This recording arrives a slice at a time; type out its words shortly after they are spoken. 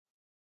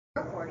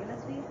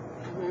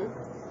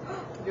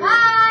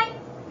Hi!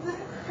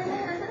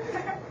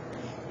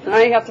 Now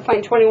you have to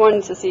find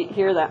 21 to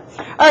hear that.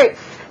 Alright,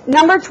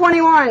 number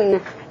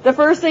 21. The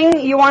first thing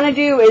you want to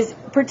do is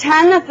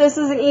pretend that this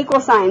is an equal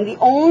sign. The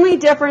only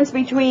difference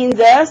between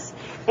this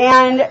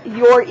and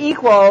your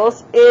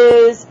equals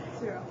is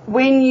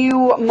when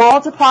you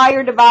multiply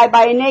or divide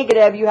by a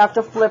negative, you have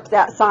to flip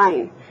that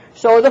sign.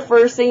 So the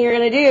first thing you're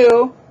going to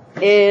do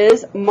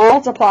is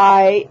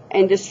multiply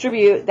and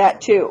distribute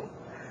that 2.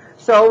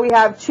 So we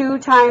have 2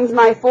 times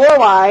my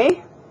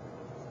 4y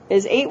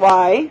is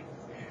 8y.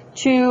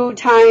 2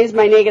 times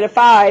my negative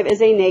 5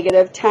 is a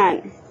negative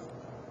 10.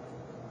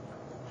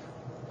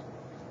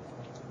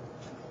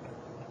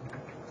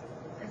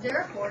 Is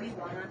there a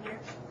 41 on here?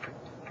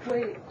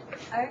 Wait,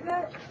 I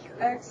got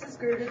x is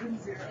greater than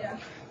 0. Yeah.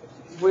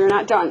 We're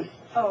not done.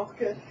 Oh,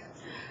 good.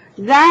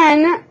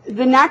 Then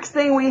the next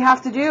thing we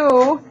have to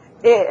do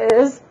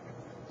is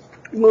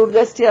move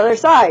this to the other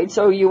side.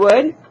 So you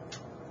would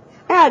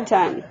add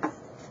 10.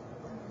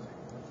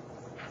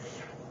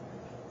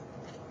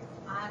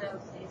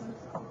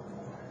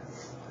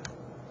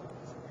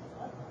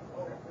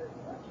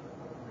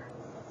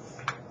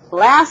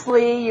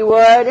 Lastly, you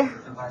would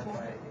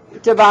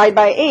divide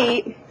by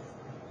 8.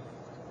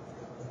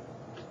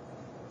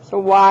 So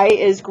y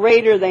is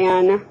greater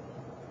than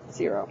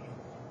 0.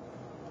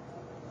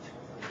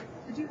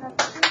 Did you have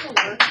to show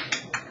the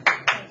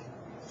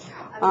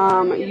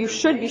work? You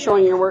should be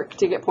showing your work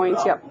to get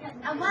points, yep.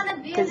 I want to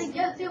be in the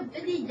YouTube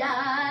video.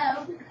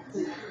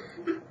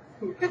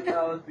 Can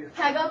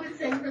I go up and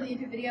sing for the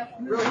YouTube video?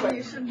 Real quick,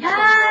 you shouldn't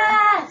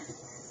Yes!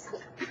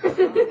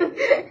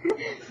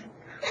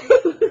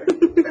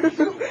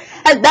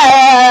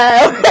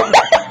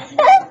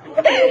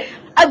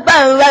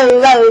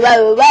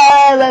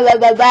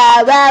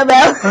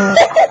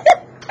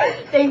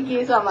 Thank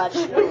you so much.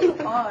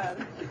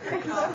 show.